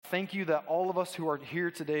thank you that all of us who are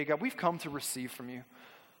here today, God, we've come to receive from you.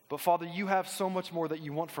 But Father, you have so much more that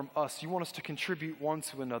you want from us. You want us to contribute one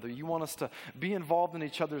to another. You want us to be involved in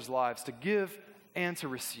each other's lives, to give and to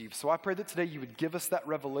receive. So I pray that today you would give us that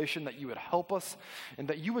revelation, that you would help us, and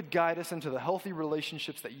that you would guide us into the healthy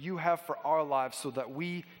relationships that you have for our lives so that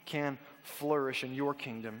we can flourish in your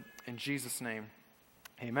kingdom. In Jesus' name,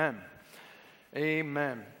 amen.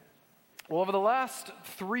 Amen. Well, over the last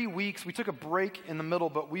 3 weeks, we took a break in the middle,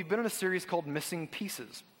 but we've been in a series called Missing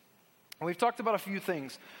Pieces. And we've talked about a few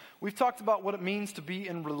things. We've talked about what it means to be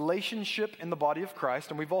in relationship in the body of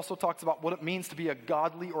Christ, and we've also talked about what it means to be a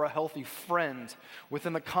godly or a healthy friend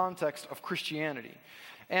within the context of Christianity.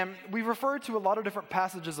 And we've referred to a lot of different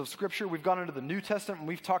passages of Scripture. We've gone into the New Testament, and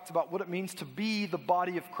we've talked about what it means to be the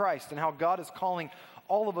body of Christ and how God is calling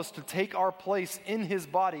all of us to take our place in his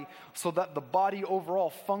body so that the body overall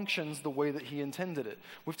functions the way that he intended it.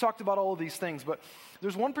 We've talked about all of these things, but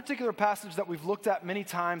there's one particular passage that we've looked at many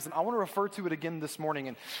times, and I want to refer to it again this morning.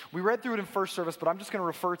 And we read through it in first service, but I'm just going to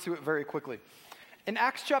refer to it very quickly. In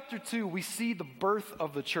Acts chapter 2, we see the birth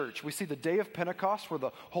of the church. We see the day of Pentecost where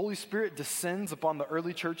the Holy Spirit descends upon the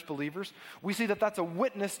early church believers. We see that that's a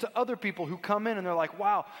witness to other people who come in and they're like,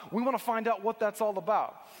 wow, we want to find out what that's all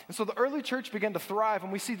about. And so the early church began to thrive,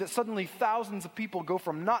 and we see that suddenly thousands of people go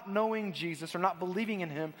from not knowing Jesus or not believing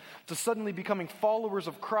in him to suddenly becoming followers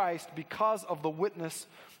of Christ because of the witness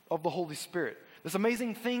of the Holy Spirit. This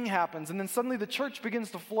amazing thing happens, and then suddenly the church begins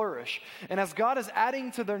to flourish. And as God is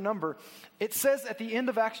adding to their number, it says at the end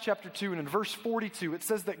of Acts chapter 2 and in verse 42, it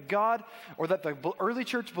says that God, or that the early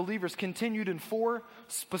church believers continued in 4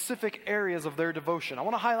 specific areas of their devotion. I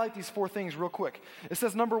want to highlight these 4 things real quick. It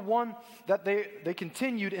says, number 1, that they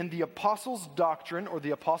continued in the apostles' doctrine or the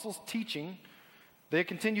apostles' teaching. They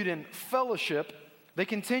continued in fellowship. They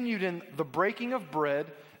continued in the breaking of bread,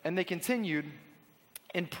 and they continued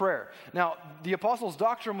in prayer. Now, the apostles'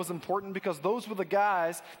 doctrine was important because those were the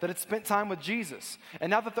guys that had spent time with Jesus. And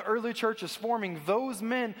now that the early church is forming, those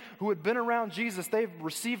men who had been around Jesus, they've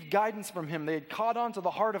received guidance from him. They had caught on to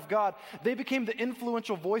the heart of God. They became the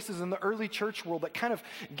influential voices in the early church world that kind of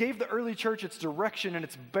gave the early church its direction and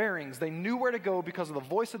its bearings. They knew where to go because of the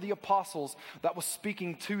voice of the apostles that was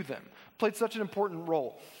speaking to them. Played such an important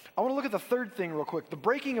role. I want to look at the third thing real quick, the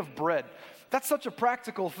breaking of bread. That's such a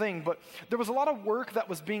practical thing, but there was a lot of work that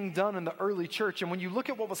was being done in the early church. And when you look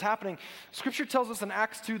at what was happening, Scripture tells us in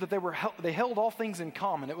Acts 2 that they held all things in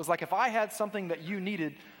common. It was like if I had something that you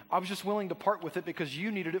needed, I was just willing to part with it because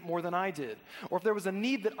you needed it more than I did. Or if there was a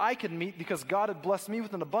need that I could meet because God had blessed me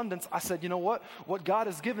with an abundance, I said, you know what? What God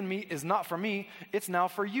has given me is not for me, it's now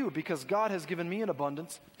for you because God has given me an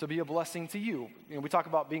abundance to be a blessing to you. You know, we talk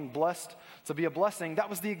about being blessed to be a blessing. That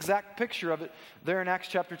was the exact picture of it there in Acts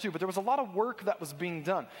chapter 2. But there was a lot of work that was being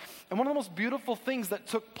done. And one of the most beautiful things that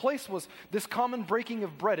took place was this common breaking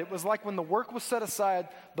of bread. It was like when the work was set aside,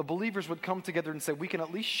 the believers would come together and say, we can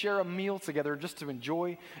at least share a meal together just to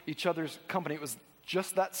enjoy each other's company. It was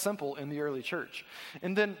just that simple in the early church.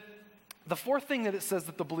 And then the fourth thing that it says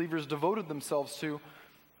that the believers devoted themselves to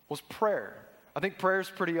was prayer. I think prayer is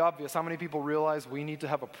pretty obvious. How many people realize we need to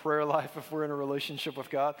have a prayer life if we're in a relationship with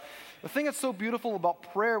God? The thing that's so beautiful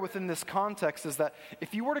about prayer within this context is that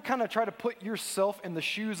if you were to kind of try to put yourself in the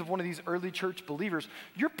shoes of one of these early church believers,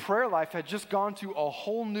 your prayer life had just gone to a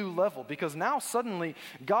whole new level because now suddenly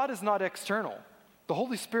God is not external. The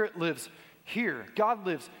Holy Spirit lives here. God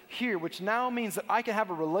lives here, which now means that I can have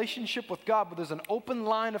a relationship with God, but there's an open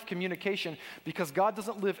line of communication because God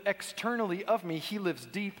doesn't live externally of me. He lives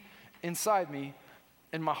deep inside me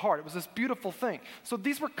in my heart. It was this beautiful thing. So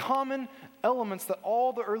these were common elements that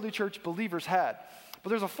all the early church believers had. But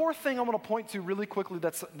there's a fourth thing I want to point to really quickly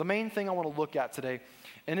that's the main thing I want to look at today,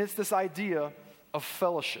 and it's this idea of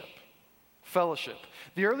fellowship. Fellowship.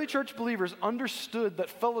 The early church believers understood that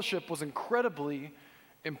fellowship was incredibly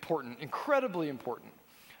important.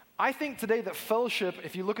 I think today that fellowship,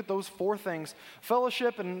 if you look at those 4 things,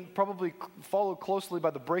 fellowship and probably followed closely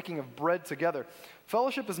by the breaking of bread together,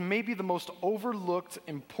 fellowship is maybe the most overlooked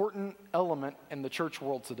important element in the church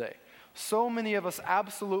world today. So many of us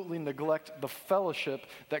absolutely neglect the fellowship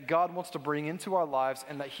that God wants to bring into our lives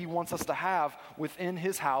and that he wants us to have within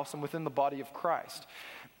his house and within the body of Christ.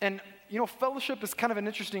 And, you know, fellowship is kind of an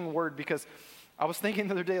interesting word because I was thinking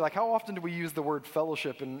the other day, like, how often do we use the word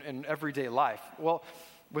fellowship in everyday life? Well,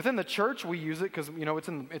 within the church, we use it because, you know, it's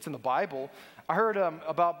in the Bible. I heard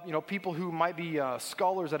about, you know, people who might be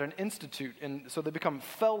scholars at an institute, and so they become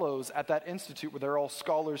fellows at that institute where they're all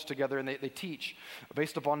scholars together and they teach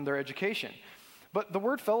based upon their education. But the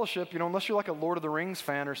word fellowship, you know, unless you're like a Lord of the Rings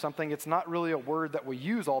fan or something, it's not really a word that we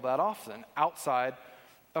use all that often outside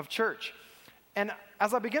of church. And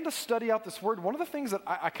as I began to study out this word, one of the things that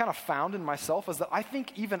I kind of found in myself is that I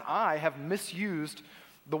think even I have misused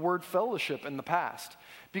the word fellowship in the past.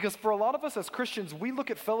 Because for a lot of us as Christians, we look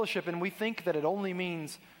at fellowship and we think that it only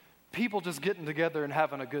means people just getting together and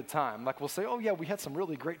having a good time. Like we'll say, oh yeah, we had some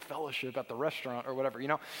really great fellowship at the restaurant or whatever, you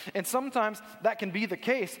know. And sometimes that can be the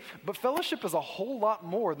case, but fellowship is a whole lot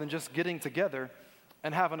more than just getting together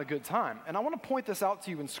and having a good time. And I want to point this out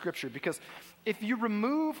to you in Scripture, because if you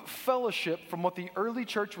remove fellowship from what the early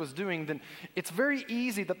church was doing, then it's very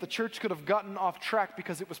easy that the church could have gotten off track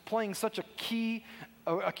because it was playing such a key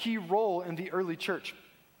role in the early church.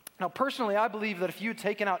 Now, personally, I believe that if you had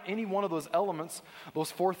taken out any one of those elements,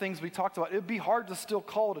 those four things we talked about, it would be hard to still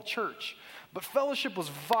call it a church. But fellowship was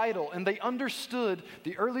vital, and they understood,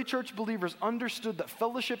 the early church believers understood that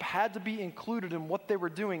fellowship had to be included in what they were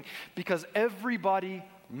doing because everybody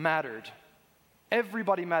mattered.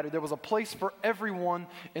 Everybody mattered. There was a place for everyone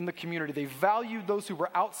in the community. They valued those who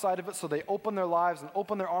were outside of it, so they opened their lives and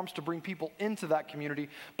opened their arms to bring people into that community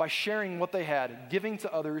by sharing what they had, giving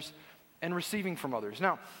to others, and receiving from others.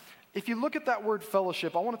 Now, if you look at that word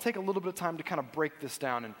fellowship, I want to take a little bit of time to kind of break this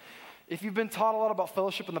down. And if you've been taught a lot about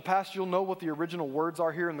fellowship in the past, you'll know what the original words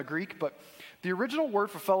are here in the Greek. But the original word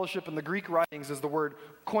for fellowship in the Greek writings is the word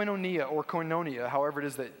koinonia or koinonia, however it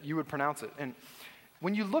is that you would pronounce it. And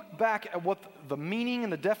when you look back at what the meaning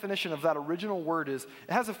and the definition of that original word is,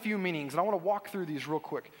 it has a few meanings. And I want to walk through these real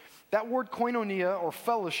quick. That word koinonia or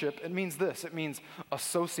fellowship, it means this. It means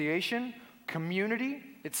association, community.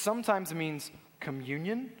 It sometimes means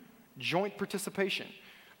communion, joint participation.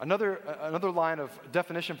 Another line of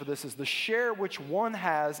definition for this is the share which one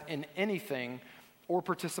has in anything or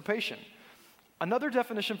participation. Another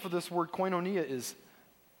definition for this word koinonia is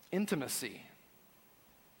intimacy.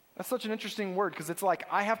 That's such an interesting word because it's like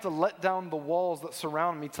I have to let down the walls that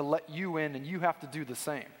surround me to let you in, and you have to do the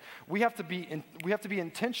same. We have to be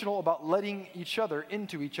intentional about letting each other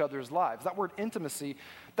into each other's lives. That word intimacy,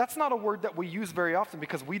 that's not a word that we use very often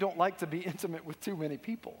because we don't like to be intimate with too many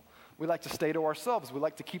people. We like to stay to ourselves. We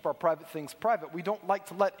like to keep our private things private. We don't like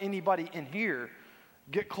to let anybody in here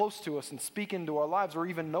get close to us and speak into our lives or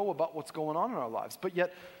even know about what's going on in our lives. But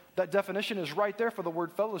yet, that definition is right there for the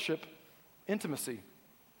word fellowship, intimacy.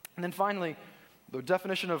 And then finally, the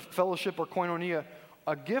definition of fellowship or koinonia,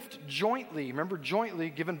 a gift jointly, remember jointly,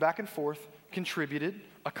 given back and forth, contributed,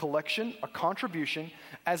 a collection, a contribution,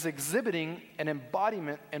 as exhibiting an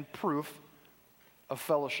embodiment and proof of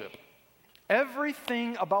fellowship.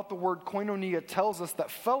 Everything about the word koinonia tells us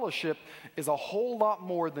that fellowship is a whole lot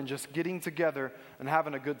more than just getting together and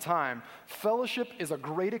having a good time. Fellowship is a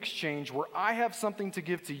great exchange where I have something to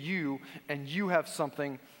give to you and you have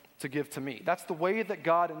something to give to me. That's the way that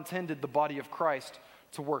God intended the body of Christ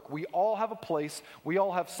to work. We all have a place, we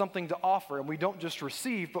all have something to offer, and we don't just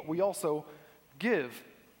receive, but we also give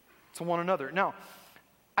to one another. Now,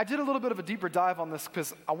 I did a little bit of a deeper dive on this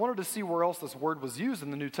because I wanted to see where else this word was used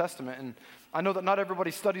in the New Testament. And I know that not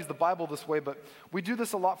everybody studies the Bible this way, but we do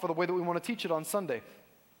this a lot for the way that we want to teach it on Sunday.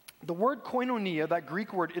 The word koinonia, that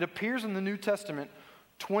Greek word, it appears in the New Testament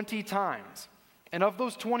 20 times. And of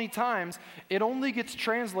those 20 times, it only gets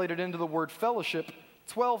translated into the word fellowship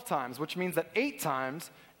 12 times, which means that 8 times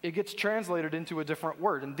it gets translated into a different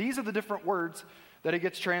word. And these are the different words that it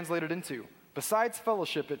gets translated into. Besides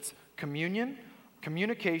fellowship, it's communion,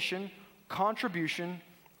 communication, contribution,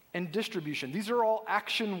 and distribution. These are all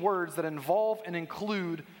action words that involve and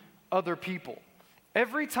include other people.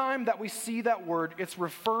 Every time that we see that word, it's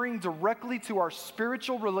referring directly to our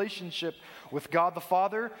spiritual relationship with God the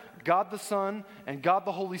Father, God the Son, and God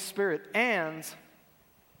the Holy Spirit, and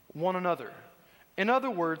one another. In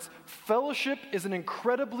other words, fellowship is an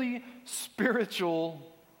incredibly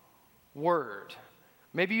spiritual word.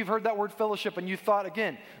 Maybe you've heard that word fellowship and you thought,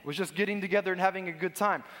 again, it was just getting together and having a good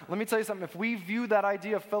time. Let me tell you something. If we view that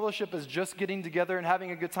idea of fellowship as just getting together and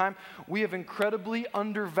having a good time, we have incredibly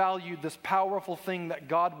undervalued this powerful thing that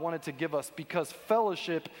God wanted to give us because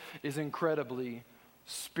fellowship is incredibly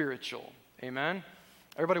spiritual. Amen?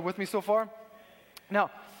 Everybody with me so far?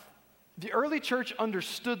 Now, the early church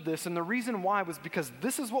understood this, and the reason why was because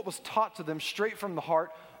this is what was taught to them straight from the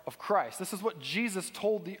heart of Christ. This is what Jesus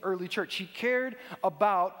told the early church. He cared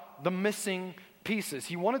about the missing pieces.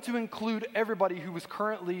 He wanted to include everybody who was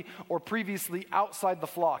currently or previously outside the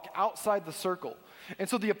flock, outside the circle. And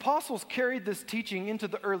so the apostles carried this teaching into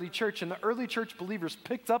the early church, and the early church believers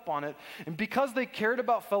picked up on it. And because they cared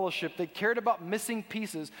about fellowship, they cared about missing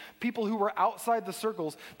pieces, people who were outside the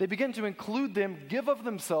circles, they began to include them, give of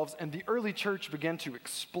themselves, and the early church began to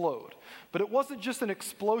explode. But it wasn't just an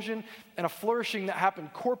explosion and a flourishing that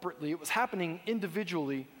happened corporately. It was happening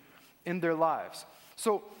individually in their lives.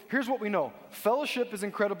 So here's what we know. Fellowship is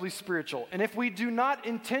incredibly spiritual. And if we do not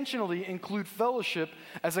intentionally include fellowship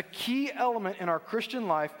as a key element in our Christian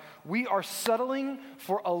life, we are settling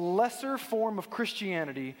for a lesser form of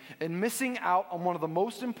Christianity and missing out on one of the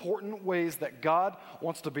most important ways that God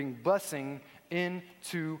wants to bring blessing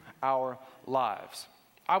into our lives.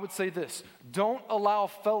 I would say this: don't allow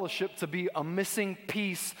fellowship to be a missing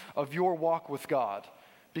piece of your walk with God.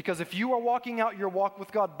 Because if you are walking out your walk with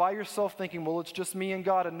God by yourself thinking, well, it's just me and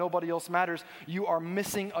God and nobody else matters, you are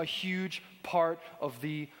missing a huge part of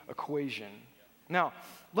the equation. Now,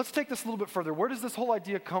 let's take this a little bit further. Where does this whole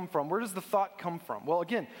idea come from? Where does the thought come from? Well,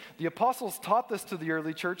 again, the apostles taught this to the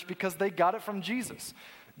early church because they got it from Jesus.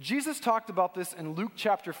 Jesus talked about this in Luke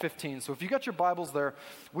chapter 15. So if you got your Bibles there,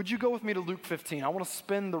 would you go with me to Luke 15? I want to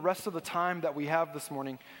spend the rest of the time that we have this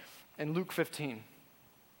morning in Luke 15.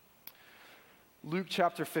 Luke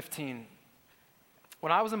chapter 15.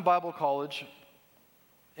 When I was in Bible college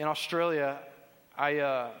in Australia,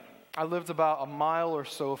 I lived about a mile or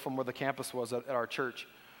so from where the campus was at our church.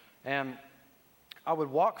 And I would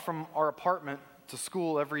walk from our apartment to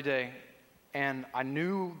school every day, and I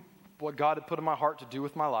knew what God had put in my heart to do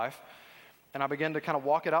with my life. And I began to kind of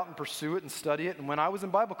walk it out and pursue it and study it. And when I was in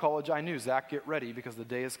Bible college, I knew, Zach, get ready, because the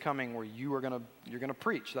day is coming where you're going to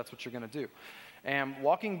preach. That's what you're going to do. And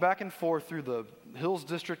walking back and forth through the Hills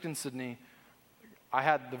District in Sydney, I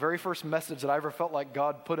had the very first message that I ever felt like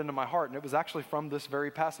God put into my heart, and it was actually from this very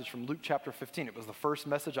passage, from Luke chapter 15. It was the first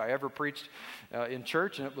message I ever preached in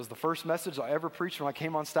church, and it was the first message I ever preached when I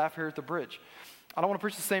came on staff here at the Bridge. I don't want to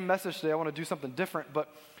preach the same message today. I want to do something different, but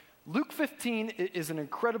Luke 15 is an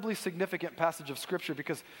incredibly significant passage of Scripture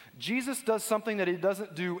because Jesus does something that he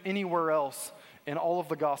doesn't do anywhere else in all of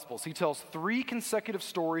the Gospels. He tells 3 consecutive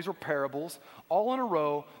stories or parables all in a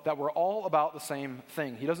row that were all about the same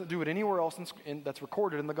thing. He doesn't do it anywhere else that's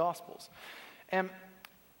recorded in the Gospels. And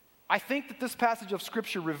I think that this passage of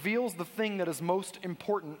Scripture reveals the thing that is most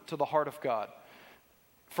important to the heart of God.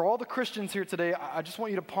 For all the Christians here today, I just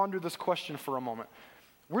want you to ponder this question for a moment.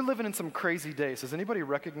 We're living in some crazy days. Does anybody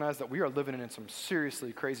recognize that we are living in some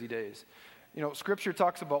seriously crazy days? You know, Scripture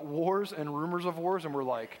talks about wars and rumors of wars, and we're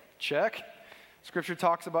like, check. Scripture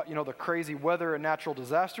talks about, the crazy weather and natural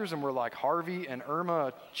disasters, and we're like, Harvey and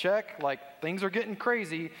Irma, check. Like, things are getting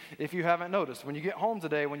crazy if you haven't noticed. When you get home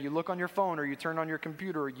today, when you look on your phone or you turn on your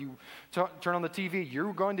computer or you turn on the TV,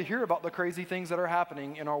 you're going to hear about the crazy things that are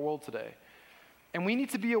happening in our world today. And we need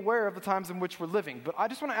to be aware of the times in which we're living. But I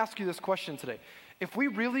just want to ask you this question today. If we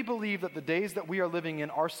really believe that the days that we are living in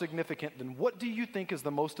are significant, then what do you think is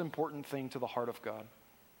the most important thing to the heart of God?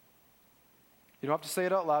 You don't have to say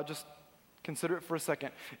it out loud, just consider it for a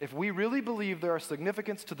second. If we really believe there are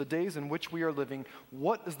significance to the days in which we are living,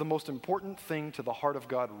 what is the most important thing to the heart of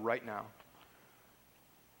God right now?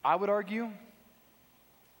 I would argue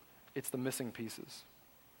it's the missing pieces.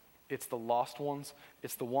 It's the lost ones.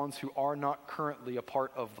 It's the ones who are not currently a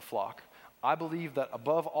part of the flock. I believe that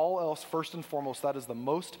above all else, first and foremost, that is the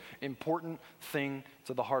most important thing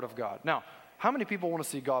to the heart of God. Now, how many people want to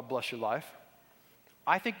see God bless your life?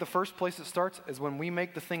 I think the first place it starts is when we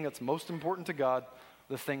make the thing that's most important to God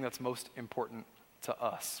the thing that's most important to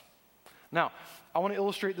us. Now, I want to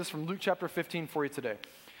illustrate this from Luke chapter 15 for you today.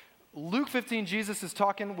 Luke 15, Jesus is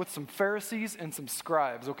talking with some Pharisees and some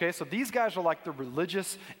scribes, okay? So these guys are like the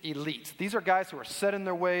religious elite. These are guys who are set in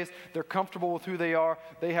their ways. They're comfortable with who they are.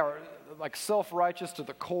 They are like self-righteous to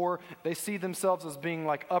the core. They see themselves as being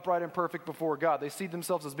like upright and perfect before God. They see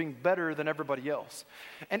themselves as being better than everybody else.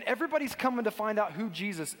 And everybody's coming to find out who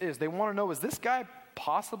Jesus is. They want to know, is this guy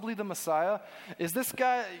possibly the Messiah? Is this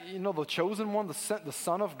guy, the chosen one, the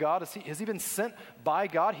Son of God? Has he been sent by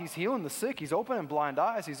God? He's healing the sick. He's opening blind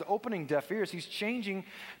eyes. He's opening deaf ears. He's changing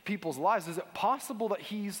people's lives. Is it possible that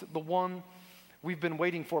he's the one we've been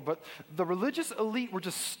waiting for? But the religious elite were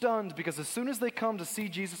just stunned because as soon as they come to see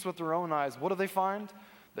Jesus with their own eyes, what do they find?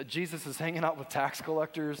 That Jesus is hanging out with tax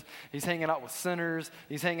collectors. He's hanging out with sinners.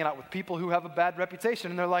 He's hanging out with people who have a bad reputation.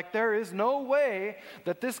 And they're like, there is no way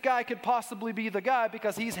that this guy could possibly be the guy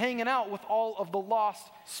because he's hanging out with all of the lost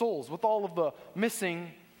souls, with all of the missing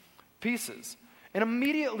pieces. And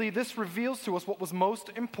immediately this reveals to us what was most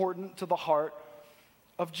important to the heart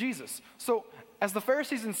of Jesus. So as the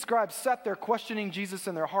Pharisees and scribes sat there questioning Jesus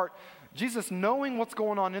in their heart, Jesus, knowing what's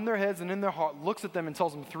going on in their heads and in their heart, looks at them and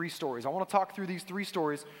tells them 3 stories. I want to talk through these 3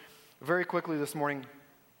 stories very quickly this morning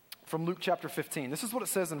from Luke chapter 15. This is what it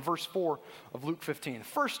says in verse 4 of Luke 15. The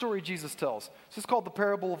first story Jesus tells, this is called the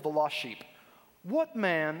parable of the lost sheep. What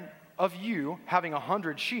man of you, having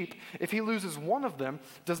 100 sheep, if he loses one of them,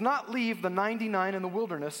 does not leave the 99 in the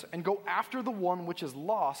wilderness and go after the one which is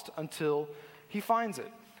lost until he finds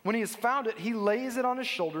it? When he has found it, he lays it on his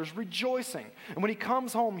shoulders, rejoicing. And when he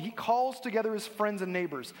comes home, he calls together his friends and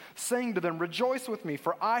neighbors, saying to them, 'Rejoice with me,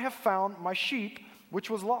 for I have found my sheep which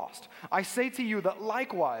was lost.' I say to you that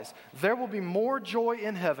likewise there will be more joy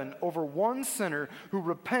in heaven over one sinner who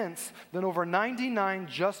repents than over 99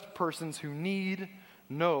 just persons who need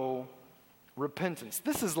no repentance."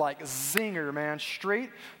 This is like zinger, man, straight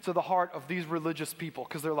to the heart of these religious people,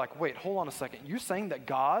 because they're like, wait, hold on a second. You're saying that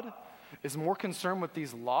God is more concerned with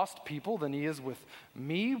these lost people than he is with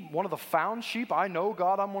me, one of the found sheep? I know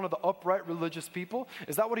God, I'm one of the upright religious people.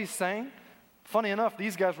 Is that what he's saying? Funny enough,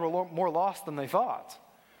 these guys were more lost than they thought.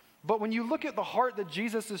 But when you look at the heart that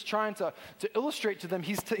Jesus is trying to illustrate to them,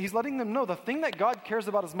 he's letting them know the thing that God cares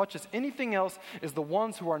about as much as anything else is the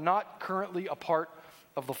ones who are not currently a part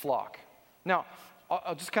of the flock. Now,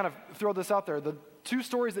 I'll just kind of throw this out there. The two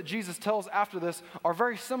stories that Jesus tells after this are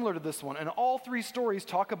very similar to this one, and all three stories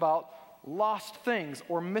talk about lost things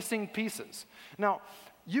or missing pieces. Now,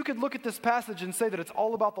 you could look at this passage and say that it's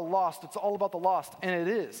all about the lost, and it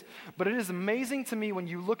is. But it is amazing to me when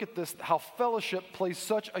you look at this, how fellowship plays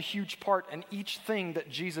such a huge part in each thing that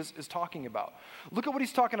Jesus is talking about. Look at what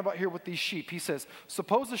he's talking about here with these sheep. He says,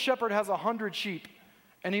 suppose a shepherd has 100 sheep,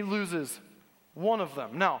 and he loses one of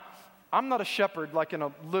them. Now, I'm not a shepherd like in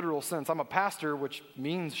a literal sense. I'm a pastor, which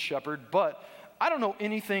means shepherd, but I don't know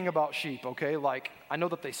anything about sheep, okay? Like, I know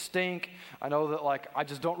that they stink. I know that, like, I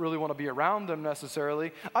just don't really want to be around them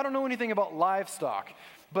necessarily. I don't know anything about livestock.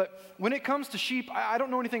 But when it comes to sheep, I don't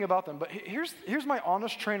know anything about them. But here's my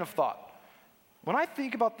honest train of thought. When I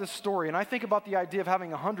think about this story and I think about the idea of having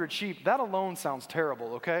 100 sheep, that alone sounds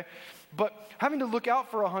terrible, okay? But having to look out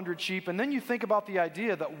for 100 sheep, and then you think about the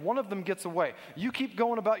idea that one of them gets away. You keep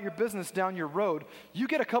going about your business down your road. You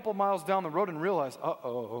get a couple miles down the road and realize,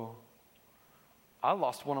 uh-oh, I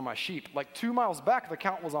lost one of my sheep. Like 2 miles back, the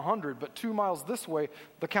count was 100, but 2 miles this way,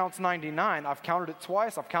 the count's 99. I've counted it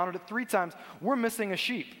twice. I've counted it 3 times. We're missing a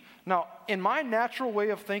sheep. Now, in my natural way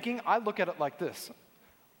of thinking, I look at it like this.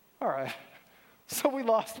 All right, so we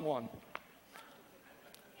lost one.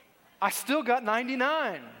 I still got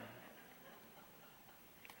 99.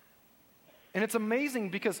 And it's amazing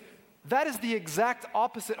because that is the exact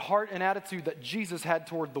opposite heart and attitude that Jesus had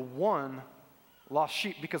toward the one lost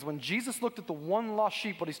sheep. Because when Jesus looked at the one lost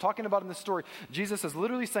sheep, what he's talking about in this story, Jesus is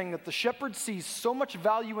literally saying that the shepherd sees so much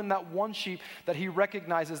value in that one sheep that he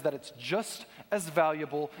recognizes that it's just as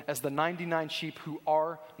valuable as the 99 sheep who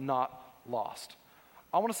are not lost.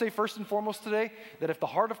 I want to say first and foremost today that if the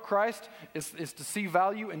heart of Christ is to see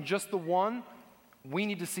value in just the one, we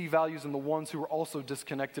need to see values in the ones who are also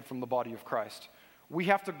disconnected from the body of Christ. We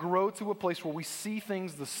have to grow to a place where we see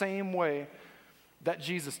things the same way that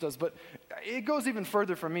Jesus does. But it goes even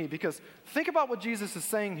further for me, because think about what Jesus is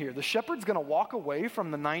saying here. The shepherd's going to walk away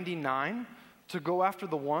from the 99 to go after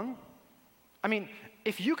the one. I mean,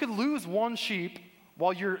 if you could lose one sheep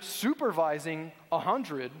while you're supervising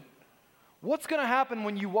 100, what's going to happen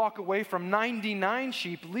when you walk away from 99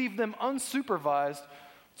 sheep, leave them unsupervised,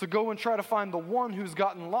 to go and try to find the one who's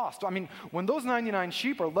gotten lost? I mean, when those 99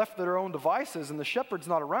 sheep are left to their own devices and the shepherd's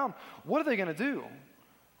not around, what are they going to do?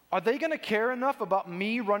 Are they going to care enough about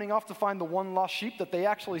me running off to find the one lost sheep that they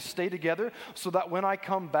actually stay together so that when I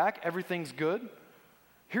come back, everything's good?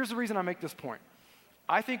 Here's the reason I make this point.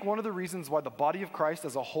 I think one of the reasons why the body of Christ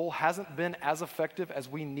as a whole hasn't been as effective as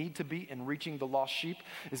we need to be in reaching the lost sheep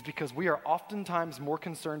is because we are oftentimes more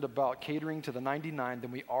concerned about catering to the 99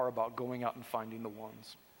 than we are about going out and finding the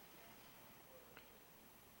ones.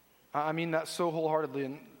 I mean that so wholeheartedly.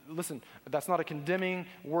 And listen, that's not a condemning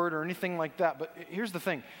word or anything like that, but here's the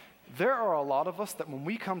thing. There are a lot of us that when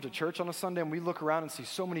we come to church on a Sunday and we look around and see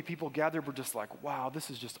so many people gathered, we're just like, wow, this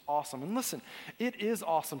is just awesome. And listen, it is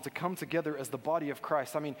awesome to come together as the body of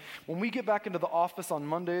Christ. I mean, when we get back into the office on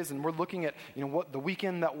Mondays and we're looking at, what the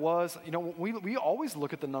weekend that was, we always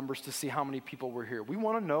look at the numbers to see how many people were here. We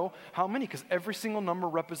want to know how many, because every single number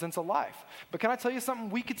represents a life. But can I tell you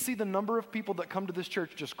something? We could see the number of people that come to this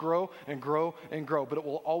church just grow and grow and grow, but it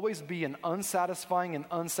will always be an unsatisfying and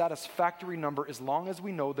unsatisfactory number as long as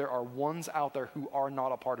we know there are ones out there who are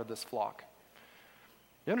not a part of this flock.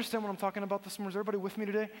 You understand what I'm talking about this morning? Is everybody with me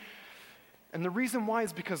today? And the reason why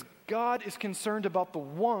is because God is concerned about the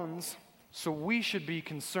ones, so we should be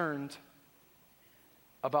concerned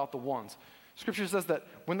about the ones. Scripture says that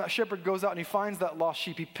when that shepherd goes out and he finds that lost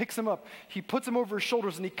sheep, he picks him up, he puts him over his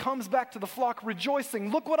shoulders, and he comes back to the flock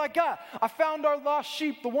rejoicing. Look what I got. I found our lost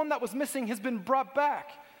sheep. The one that was missing has been brought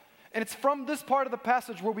back. And it's from this part of the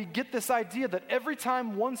passage where we get this idea that every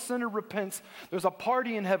time one sinner repents, there's a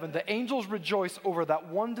party in heaven. The angels rejoice over that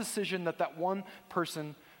one decision that one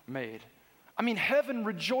person made. I mean, heaven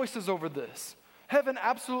rejoices over this. Heaven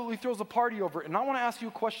absolutely throws a party over it. And I want to ask you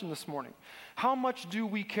a question this morning. How much do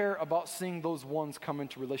we care about seeing those ones come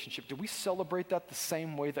into relationship? Do we celebrate that the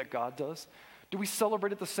same way that God does? Do we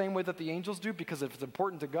celebrate it the same way that the angels do? Because if it's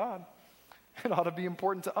important to God, it ought to be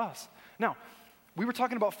important to us. Now, we were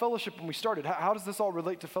talking about fellowship when we started. How does this all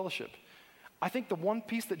relate to fellowship? I think the one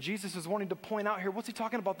piece that Jesus is wanting to point out here, what's he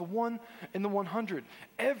talking about? The 1 and the 100.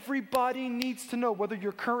 Everybody needs to know, whether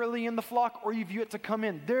you're currently in the flock or you've yet to come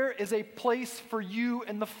in, there is a place for you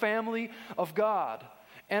in the family of God.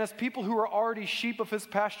 And as people who are already sheep of his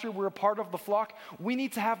pasture, we're a part of the flock, we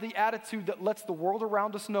need to have the attitude that lets the world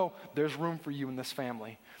around us know there's room for you in this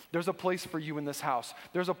family. There's a place for you in this house.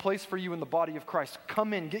 There's a place for you in the body of Christ.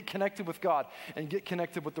 Come in, get connected with God, and get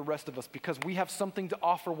connected with the rest of us, because we have something to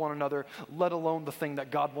offer one another, let alone the thing that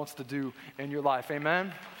God wants to do in your life.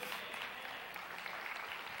 Amen?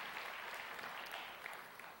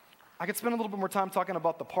 I could spend a little bit more time talking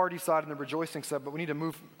about the party side and the rejoicing side, but we need to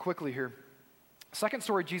move quickly here. Second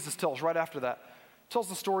story Jesus tells right after that tells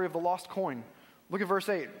the story of the lost coin. Look at verse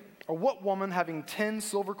 8. Or what woman having 10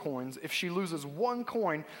 silver coins, if she loses one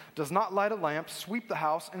coin, does not light a lamp, sweep the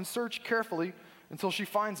house, and search carefully until she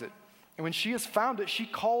finds it? And when she has found it, she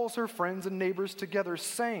calls her friends and neighbors together,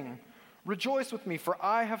 saying, Rejoice with me, for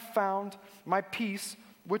I have found my piece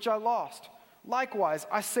which I lost. Likewise,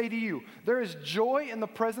 I say to you, there is joy in the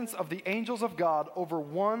presence of the angels of God over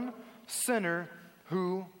one sinner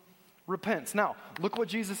who repents. Now, look what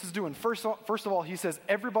Jesus is doing. First of all, he says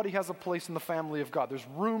everybody has a place in the family of God. There's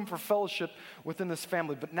room for fellowship within this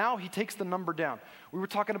family. But now he takes the number down. We were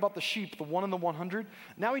talking about the sheep, the 1 and the 100.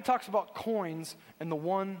 Now he talks about coins and the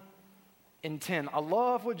 1 in 10. I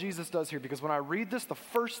love what Jesus does here, because when I read this, the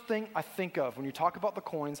first thing I think of when you talk about the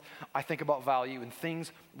coins, I think about value and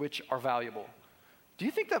things which are valuable. Do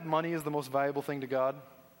you think that money is the most valuable thing to God?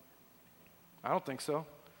 I don't think so.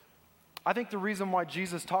 I think the reason why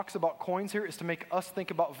Jesus talks about coins here is to make us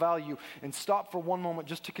think about value and stop for one moment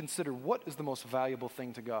just to consider, what is the most valuable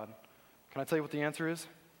thing to God? Can I tell you what the answer is?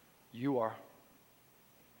 You are.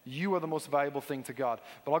 You are the most valuable thing to God.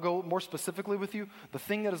 But I'll go more specifically with you. The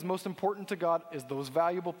thing that is most important to God is those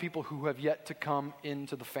valuable people who have yet to come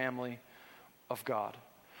into the family of God.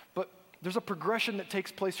 But there's a progression that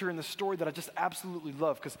takes place here in this story that I just absolutely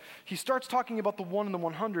love, because he starts talking about the 1 and the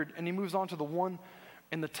 100, and he moves on to the 1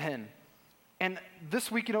 and the 10. And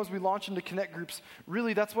this week, as we launch into Connect groups,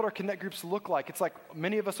 really that's what our Connect groups look like. It's like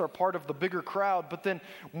many of us are part of the bigger crowd, but then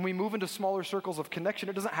when we move into smaller circles of connection,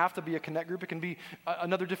 it doesn't have to be a Connect group. It can be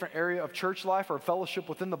another different area of church life or fellowship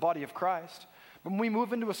within the body of Christ. When we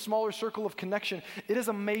move into a smaller circle of connection, it is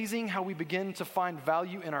amazing how we begin to find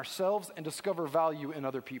value in ourselves and discover value in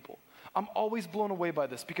other people. I'm always blown away by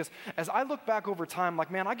this, because as I look back over time,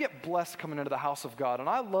 I get blessed coming into the house of God, and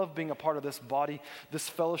I love being a part of this body, this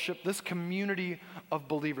fellowship, this community of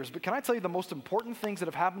believers. But can I tell you, the most important things that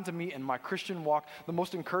have happened to me in my Christian walk, the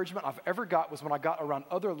most encouragement I've ever got, was when I got around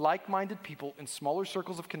other like-minded people in smaller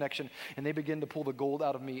circles of connection, and they begin to pull the gold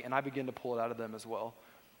out of me, and I begin to pull it out of them as well.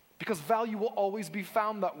 Because value will always be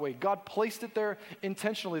found that way. God placed it there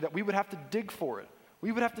intentionally, that we would have to dig for it.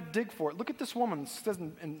 We would have to dig for it. Look at this woman. It says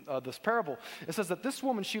in this parable, it says that this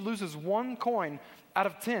woman, she loses 1 coin out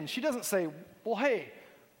of 10. She doesn't say, well, hey,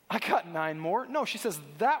 I got 9 more. No, she says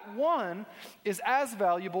that 1 is as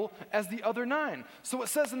valuable as the other 9. So it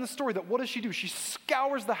says in the story that what does she do? She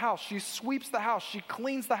scours the house. She sweeps the house. She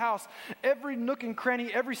cleans the house. Every nook and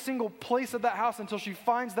cranny, every single place of that house, until she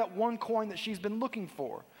finds that 1 coin that she's been looking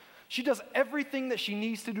for. She does everything that she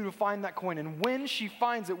needs to do to find that coin. And when she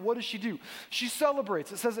finds it, what does she do? She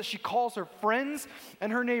celebrates. It says that she calls her friends and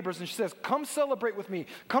her neighbors, and she says, come celebrate with me.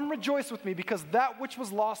 Come rejoice with me, because that which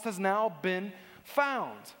was lost has now been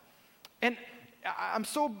found. And I'm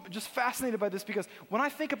so just fascinated by this, because when I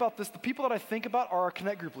think about this, the people that I think about are our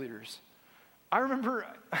Connect group leaders. I remember,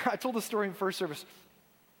 I told this story in first service.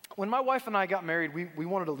 When my wife and I got married, we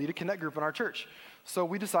wanted to lead a Connect group in our church. So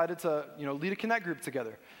we decided to, lead a Connect group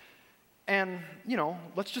together. And,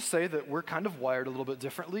 let's just say that we're kind of wired a little bit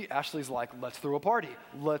differently. Ashley's like, let's throw a party.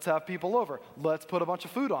 Let's have people over. Let's put a bunch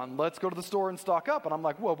of food on. Let's go to the store and stock up. And I'm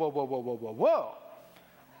like, whoa.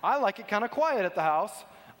 I like it kind of quiet at the house.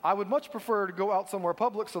 I would much prefer to go out somewhere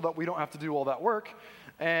public so that we don't have to do all that work.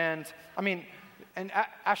 And,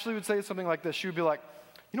 Ashley would say something like this. She would be like,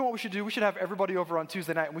 you know what we should do? We should have everybody over on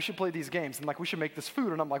Tuesday night, and we should play these games, and we should make this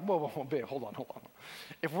food. And I'm like, whoa, babe, hold on.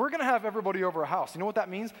 If we're going to have everybody over a house, you know what that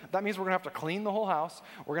means? That means we're going to have to clean the whole house.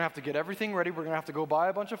 We're going to have to get everything ready. We're going to have to go buy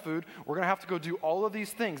a bunch of food. We're going to have to go do all of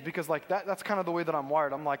these things, because that's kind of the way that I'm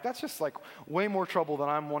wired. I'm like, that's just way more trouble than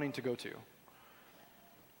I'm wanting to go to.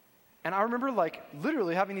 And I remember like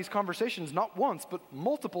literally having these conversations not once, but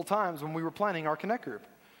multiple times when we were planning our Connect group.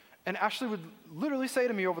 And Ashley would literally say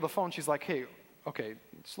to me over the phone, she's like, hey, okay,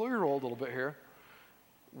 slow your roll a little bit here.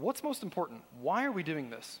 What's most important? Why are we doing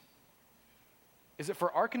this? Is it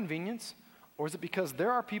for our convenience? Or is it because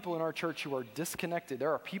there are people in our church who are disconnected?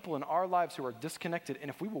 There are people in our lives who are disconnected. And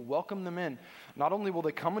if we will welcome them in, not only will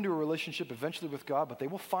they come into a relationship eventually with God, but they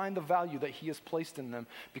will find the value that he has placed in them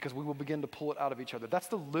because we will begin to pull it out of each other. That's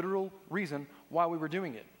the literal reason why we were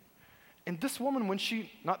doing it. And this woman,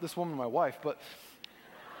 not this woman, my wife, but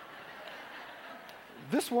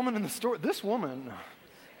this woman in the story, this woman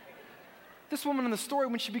in the story,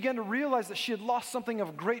 when she began to realize that she had lost something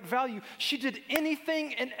of great value, she did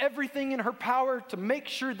anything and everything in her power to make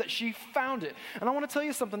sure that she found it. And I want to tell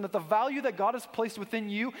you something, that the value that God has placed within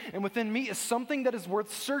you and within me is something that is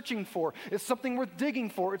worth searching for. It's something worth digging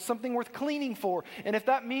for. It's something worth cleaning for. And if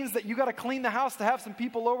that means that you got to clean the house to have some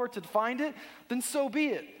people over to find it, then so be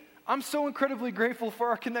it. I'm so incredibly grateful for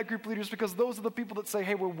our Connect group leaders because those are the people that say,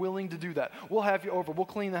 hey, we're willing to do that. We'll have you over. We'll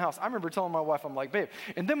clean the house. I remember telling my wife, I'm like, babe,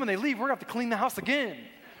 and then when they leave, we're going to have to clean the house again.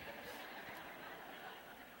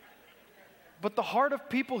 But the heart of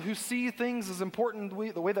people who see things as important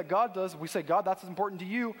the way that God does, we say, God, that's important to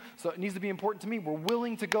you, so it needs to be important to me. We're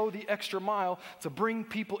willing to go the extra mile to bring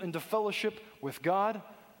people into fellowship with God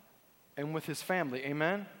and with his family.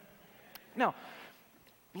 Amen? Now,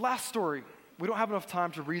 last story. We don't have enough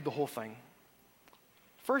time to read the whole thing.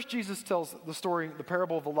 First, Jesus tells the story, the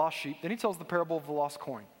parable of the lost sheep. Then he tells the parable of the lost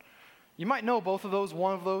coin. You might know both of those,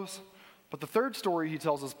 one of those, but the third story he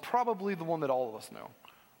tells is probably the one that all of us know.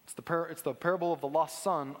 It's the parable of the lost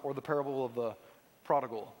son, or the parable of the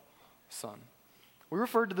prodigal son. We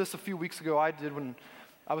referred to this a few weeks ago. I did when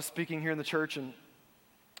I was speaking here in the church, and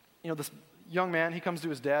this young man, he comes to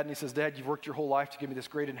his dad and he says, Dad, you've worked your whole life to give me this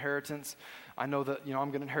great inheritance. I know that, I'm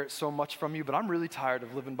going to inherit so much from you, but I'm really tired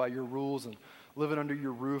of living by your rules and living under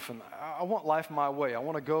your roof, and I want life my way. I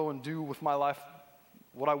want to go and do with my life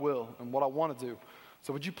what I will and what I want to do.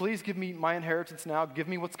 So would you please give me my inheritance now? Give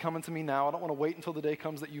me what's coming to me now. I don't want to wait until the day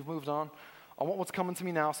comes that you've moved on. I want what's coming to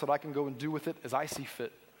me now so that I can go and do with it as I see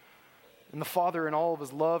fit. And the father, in all of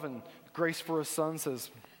his love and grace for his son, says,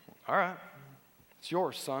 all right, it's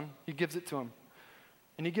yours, son. He gives it to him.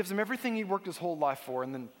 And he gives him everything he worked his whole life for.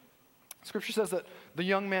 And then Scripture says that the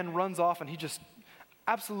young man runs off and he just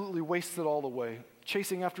absolutely wastes it all away,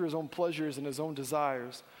 chasing after his own pleasures and his own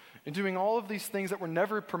desires, and doing all of these things that were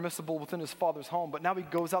never permissible within his father's home. But now he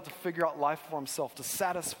goes out to figure out life for himself, to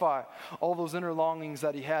satisfy all those inner longings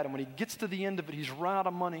that he had. And when he gets to the end of it, he's run out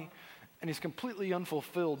of money and he's completely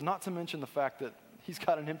unfulfilled, not to mention the fact that he's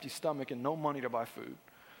got an empty stomach and no money to buy food.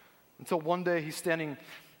 Until one day he's standing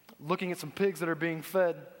looking at some pigs that are being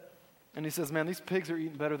fed, and he says, man, these pigs are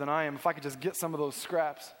eating better than I am. If I could just get some of those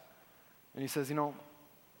scraps. And he says,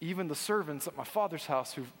 even the servants at my father's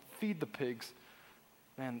house who feed the pigs,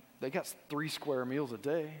 man, they got 3 square meals a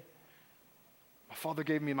day. My father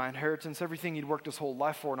gave me my inheritance, everything he'd worked his whole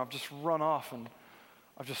life for, and I've just run off, and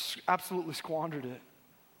I've just absolutely squandered it.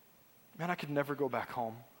 Man, I could never go back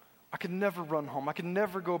home. I could never run home. I could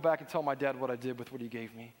never go back and tell my dad what I did with what he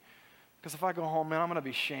gave me. Because if I go home, man, I'm going to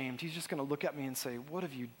be shamed. He's just going to look at me and say, what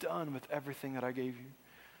have you done with everything that I gave you?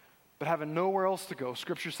 But having nowhere else to go,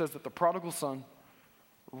 Scripture says that the prodigal son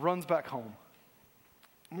runs back home.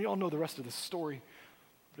 And we all know the rest of this story.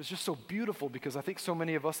 But it's just so beautiful because I think so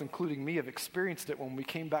many of us, including me, have experienced it when we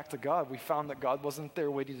came back to God. We found that God wasn't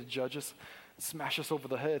there waiting to judge us, smash us over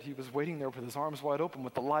the head. He was waiting there with his arms wide open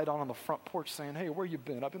with the light on the front porch saying, hey, where you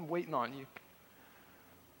been? I've been waiting on you.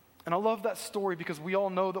 And I love that story because we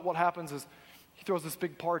all know that what happens is he throws this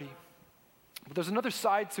big party. But there's another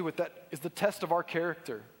side to it that is the test of our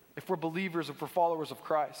character, if we're believers, if we're followers of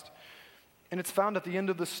Christ. And it's found at the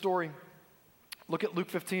end of this story. Look at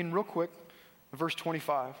Luke 15 real quick, verse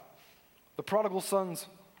 25. The prodigal son's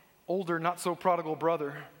older, not so prodigal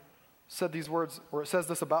brother said these words, or it says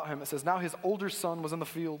this about him. It says, now his older son was in the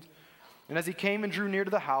field, and as he came and drew near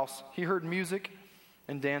to the house, he heard music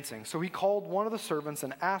and dancing. So he called one of the servants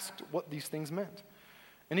and asked what these things meant.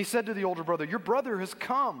 And he said to the older brother, your brother has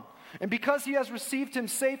come, and because he has received him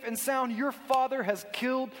safe and sound, your father has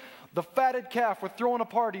killed the fatted calf. We're throwing a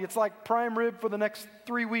party. It's like prime rib for the next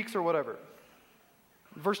 3 weeks or whatever.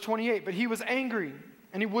 Verse 28, but he was angry,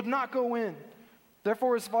 and he would not go in.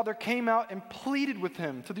 Therefore his father came out and pleaded with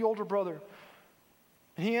him, to the older brother.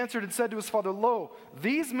 And he answered and said to his father, lo,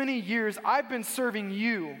 these many years I've been serving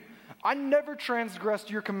you. I never transgressed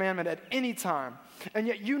your commandment at any time, and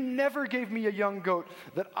yet you never gave me a young goat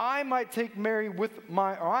that I might make merry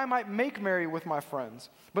with my friends.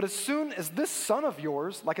 But as soon as this son of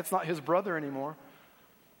yours, like it's not his brother anymore,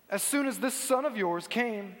 As soon as this son of yours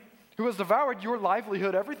came, who has devoured your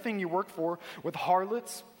livelihood, everything you worked for, with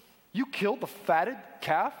harlots, you killed the fatted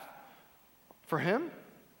calf for him?"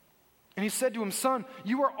 And he said to him, "Son,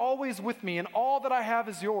 you are always with me, and all that I have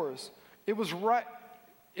is yours. It was right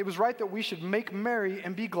that we should make merry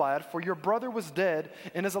and be glad, for your brother was dead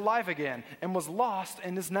and is alive again, and was lost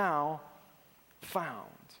and is now found."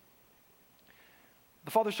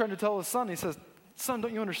 The father's trying to tell his son, he says, "Son,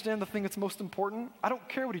 don't you understand the thing that's most important? I don't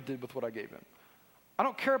care what he did with what I gave him. I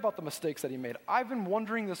don't care about the mistakes that he made. I've been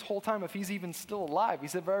wondering this whole time if he's even still alive.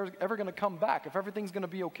 He's ever going to come back, if everything's going to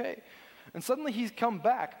be okay. And suddenly he's come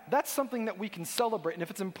back. That's something that we can celebrate. And if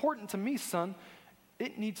it's important to me, son,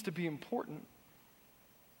 it needs to be important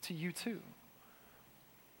to you too."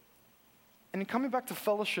 And in coming back to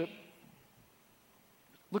fellowship,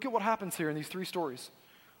 look at what happens here in these three stories.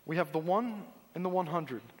 We have the 1 and the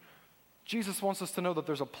 100. Jesus wants us to know that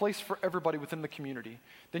there's a place for everybody within the community.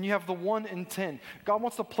 Then you have the 1 and 10. God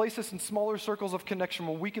wants to place us in smaller circles of connection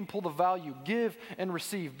where we can pull the value, give and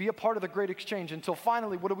receive, be a part of the great exchange, until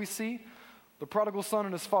finally, what do we see? The prodigal son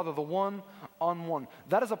and his father, the 1-on-1.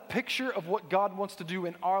 That is a picture of what God wants to do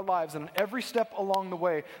in our lives, and every step along the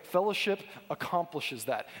way, fellowship accomplishes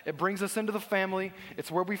that. It brings us into the family,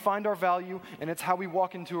 it's where we find our value, and it's how we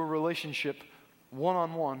walk into a relationship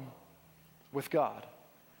one-on-one with God.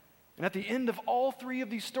 And at the end of all three of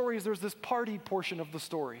these stories, there's this party portion of the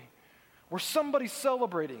story where somebody's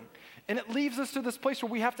celebrating. And it leaves us to this place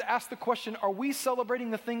where we have to ask the question, are we celebrating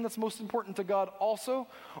the thing that's most important to God also?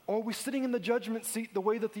 Or are we sitting in the judgment seat the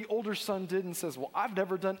way that the older son did and says, "Well, I've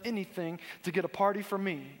never done anything to get a party for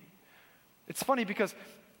me"? It's funny because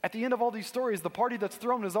at the end of all these stories, the party that's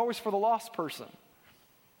thrown is always for the lost person.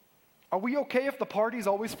 Are we okay if the party's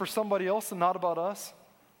always for somebody else and not about us?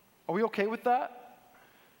 Are we okay with that?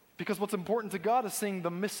 Because what's important to God is seeing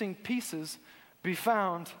the missing pieces be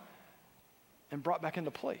found and brought back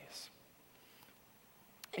into place.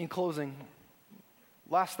 In closing,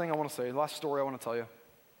 last thing I want to say, last story I want to tell you.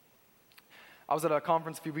 I was at a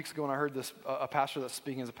conference a few weeks ago and I heard this, a pastor that's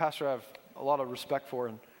speaking. As a pastor I have a lot of respect for,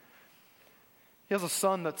 and he has a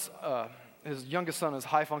son that's, his youngest son is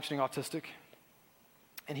high-functioning autistic,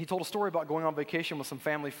 and he told a story about going on vacation with some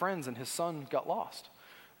family friends and his son got lost.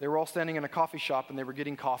 They were all standing in a coffee shop and they were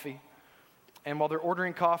getting coffee. And while they're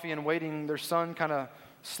ordering coffee and waiting, their son kind of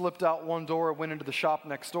slipped out one door, went into the shop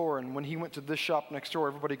next door. And when he went to this shop next door,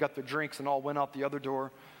 everybody got their drinks and all went out the other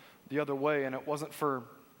door, the other way. And it wasn't for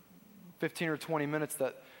 15 or 20 minutes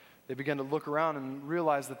that they began to look around and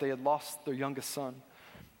realize that they had lost their youngest son.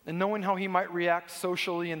 And knowing how he might react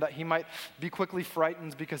socially and that he might be quickly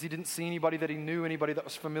frightened because he didn't see anybody that he knew, anybody that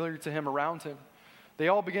was familiar to him around him, they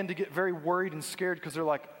all began to get very worried and scared because they're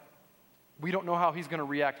like, we don't know how he's going to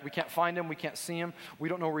react. We can't find him. We can't see him. We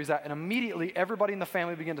don't know where he's at. And immediately, everybody in the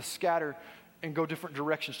family began to scatter and go different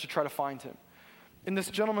directions to try to find him. And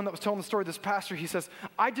this gentleman that was telling the story, this pastor, he says,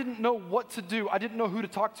 "I didn't know what to do. I didn't know who to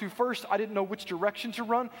talk to first. I didn't know which direction to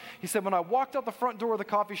run." He said, "When I walked out the front door of the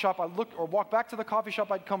coffee shop, walked back to the coffee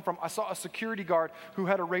shop I'd come from, I saw a security guard who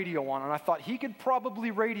had a radio on. And I thought he could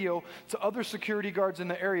probably radio to other security guards in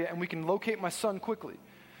the area and we can locate my son quickly."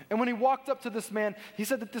 And when he walked up to this man, he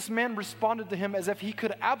said that this man responded to him as if he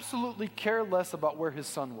could absolutely care less about where his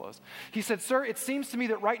son was. He said, "Sir, it seems to me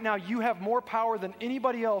that right now you have more power than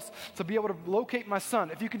anybody else to be able to locate my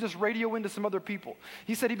son, if you could just radio into some other people."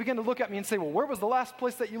 He said he began to look at me and say, "Well, where was the last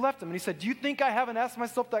place that you left him?" And he said, "Do you think I haven't asked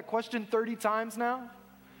myself that question 30 times now?"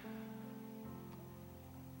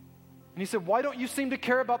 And he said, "Why don't you seem to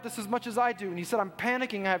care about this as much as I do?" And he said, "I'm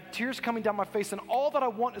panicking. I have tears coming down my face, and all that I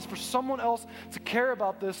want is for someone else to care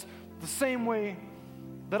about this the same way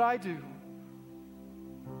that I do."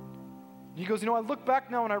 And he goes, "I look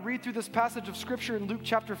back now and I read through this passage of Scripture in Luke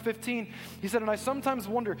chapter 15. He said, "And I sometimes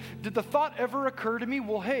wonder, did the thought ever occur to me,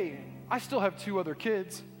 well, hey, I still have 2 other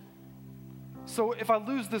kids. So if I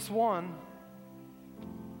lose this one,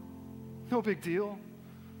 no big deal."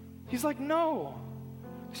 He's like, "No."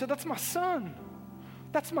 He said, "That's my son.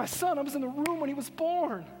 That's my son. I was in the room when he was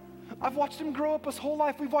born. I've watched him grow up his whole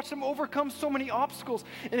life. We've watched him overcome so many obstacles.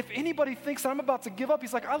 And if anybody thinks that I'm about to give up,"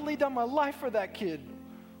 he's like, "I laid down my life for that kid."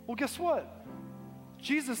 Well, guess what?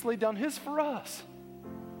 Jesus laid down his for us.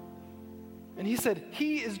 And he said,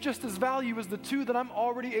 he is just as valuable as the 2 that I'm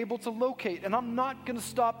already able to locate. And I'm not going to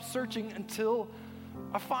stop searching until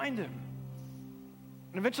I find him.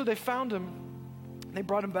 And eventually they found him. They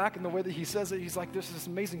brought him back, and the way that he says it, he's like, there's this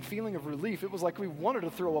amazing feeling of relief. It was like we wanted to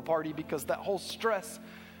throw a party because that whole stress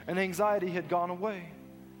and anxiety had gone away.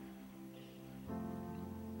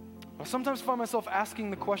 I sometimes find myself asking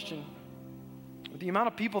the question, the amount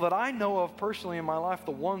of people that I know of personally in my life,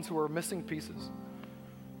 the ones who are missing pieces,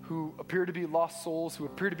 who appear to be lost souls, who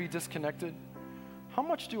appear to be disconnected, how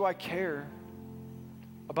much do I care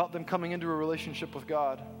about them coming into a relationship with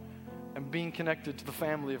God and being connected to the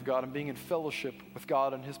family of God and being in fellowship with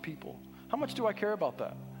God and his people? How much do I care about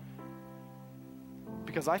that?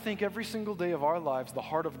 Because I think every single day of our lives, the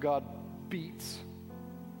heart of God beats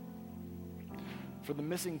for the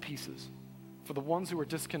missing pieces, for the ones who are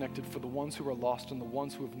disconnected, for the ones who are lost, and the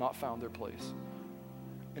ones who have not found their place.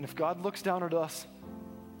 And if God looks down at us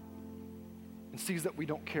and sees that we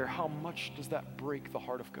don't care, how much does that break the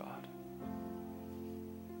heart of God?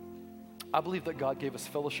 I believe that God gave us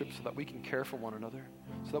fellowship so that we can care for one another,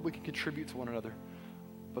 so that we can contribute to one another,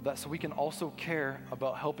 but that so we can also care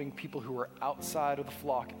about helping people who are outside of the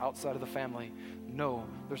flock, outside of the family, know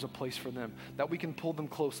there's a place for them, that we can pull them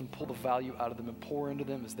close and pull the value out of them and pour into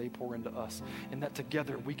them as they pour into us, and that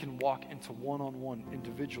together we can walk into one-on-one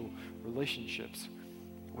individual relationships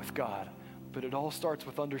with God. But it all starts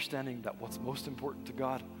with understanding that what's most important to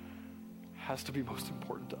God has to be most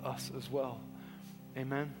important to us as well.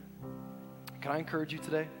 Amen. Can I encourage you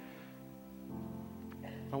today?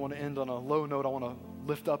 I want to end on a low note. I want to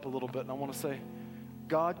lift up a little bit, and I want to say,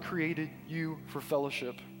 God created you for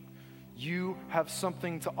fellowship. You have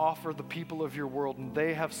something to offer the people of your world, and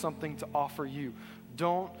they have something to offer you.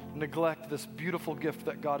 Don't neglect this beautiful gift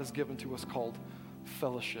that God has given to us called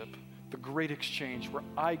fellowship, the great exchange where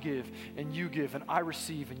I give and I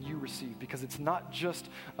receive and you receive, because it's not just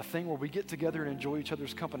a thing where we get together and enjoy each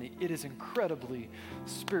other's company. It is incredibly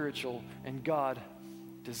spiritual, and God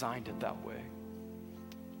designed it that way.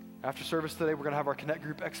 After service today, we're going to have our Connect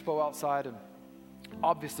Group Expo outside, and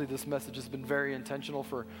obviously this message has been very intentional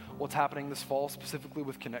for what's happening this fall, specifically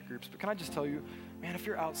with Connect Groups. But can I just tell you, man, if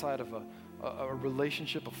you're outside of a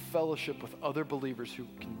relationship, a fellowship with other believers who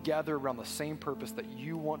can gather around the same purpose that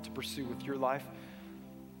you want to pursue with your life,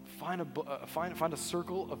 find a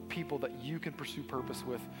circle of people that you can pursue purpose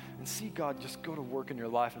with and see God just go to work in your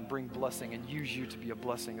life and bring blessing and use you to be a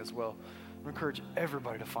blessing as well. I encourage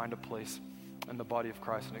everybody to find a place in the body of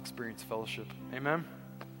Christ and experience fellowship. Amen?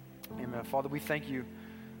 Amen. Father, we thank you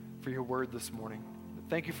for your word this morning.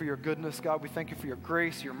 Thank you for your goodness, God. We thank you for your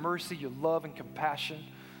grace, your mercy, your love and compassion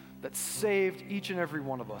that saved each and every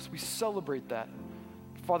one of us. We celebrate that.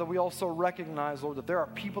 Father, we also recognize, Lord, that there are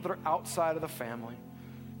people that are outside of the family,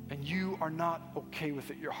 and you are not okay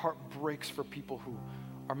with it. Your heart breaks for people who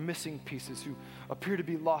are missing pieces, who appear to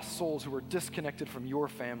be lost souls, who are disconnected from your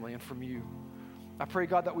family and from you. I pray,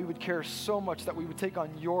 God, that we would care so much that we would take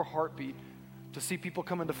on your heartbeat to see people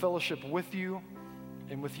come into fellowship with you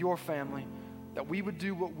and with your family, that we would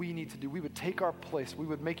do what we need to do. We would take our place. We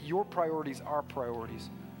would make your priorities our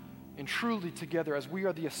priorities. And truly together, as we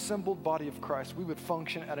are the assembled body of Christ, we would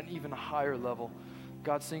function at an even higher level.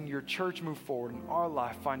 God, seeing your church move forward in our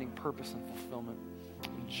life, finding purpose and fulfillment.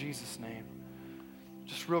 In Jesus' name.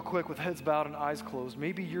 Just real quick, with heads bowed and eyes closed,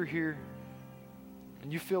 maybe you're here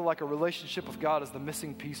and you feel like a relationship with God is the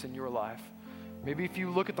missing piece in your life. Maybe if you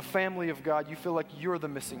look at the family of God, you feel like you're the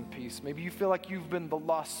missing piece. Maybe you feel like you've been the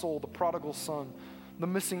lost soul, the prodigal son, the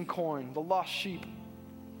missing coin, the lost sheep.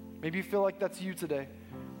 Maybe you feel like that's you today.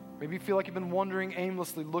 Maybe you feel like you've been wandering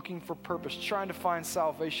aimlessly, looking for purpose, trying to find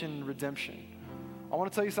salvation and redemption. I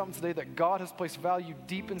want to tell you something today, that God has placed value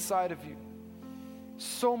deep inside of you.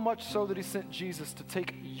 So much so that he sent Jesus to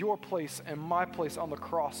take your place and my place on the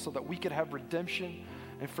cross so that we could have redemption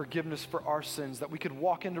and forgiveness for our sins, that we could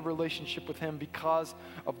walk into relationship with him because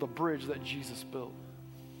of the bridge that Jesus built.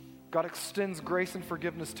 God extends grace and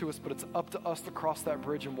forgiveness to us, but it's up to us to cross that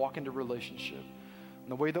bridge and walk into relationship. And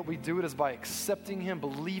the way that we do it is by accepting him,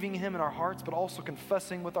 believing him in our hearts, but also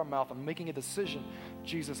confessing with our mouth and making a decision.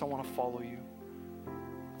 Jesus, I want to follow you.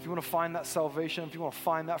 If you want to find that salvation, if you want to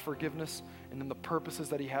find that forgiveness and then the purposes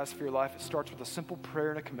that he has for your life, it starts with a simple prayer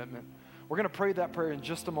and a commitment. We're going to pray that prayer in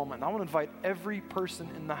just a moment. And I want to invite every person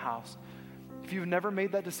in the house, if you've never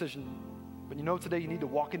made that decision, but you know today you need to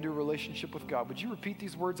walk into a relationship with God, would you repeat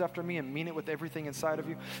these words after me and mean it with everything inside of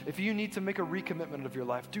you? If you need to make a recommitment of your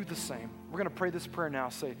life, do the same. We're going to pray this prayer now.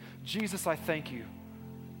 Say, Jesus, I thank you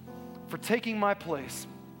for taking my place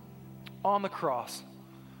on the cross.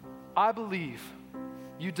 I believe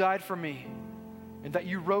you died for me and that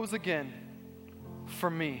you rose again for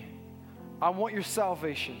me. I want your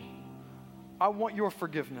salvation. I want your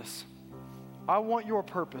forgiveness. I want your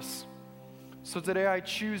purpose. So today I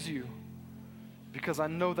choose you because I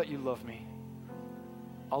know that you love me.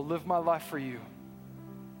 I'll live my life for you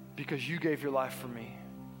because you gave your life for me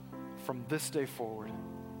from this day forward.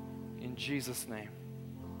 In Jesus' name,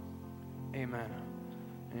 amen.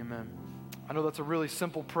 Amen. I know that's a really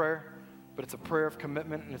simple prayer, but it's a prayer of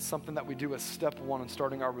commitment, and it's something that we do as step one in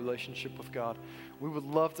starting our relationship with God. We would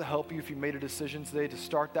love to help you if you made a decision today to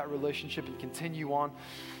start that relationship and continue on.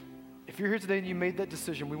 If you're here today and you made that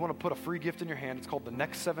decision, we want to put a free gift in your hand. It's called The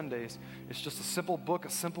Next 7 Days. It's just a simple book, a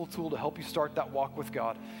simple tool to help you start that walk with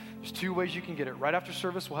God. There's 2 ways you can get it. Right after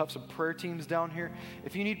service, we'll have some prayer teams down here.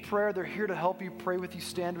 If you need prayer, they're here to help you, pray with you,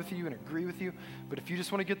 stand with you, and agree with you. But if you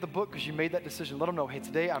just want to get the book because you made that decision, let them know, hey,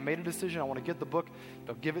 today I made a decision. I want to get the book.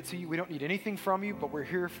 They'll give it to you. We don't need anything from you, but we're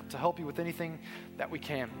here to help you with anything that we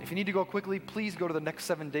can. If you need to go quickly, please go to the Next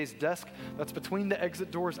 7 Days desk. That's between the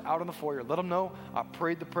exit doors out in the foyer. Let them know I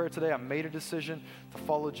prayed the prayer today. I made a decision to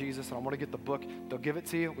follow Jesus, and I want to get the book. They'll give it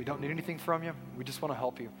to you. We don't need anything from you. We just want to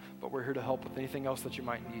help you, but we're here to help with anything else that you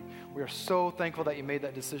might need. We are so thankful that you made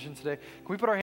that decision today. Can we put our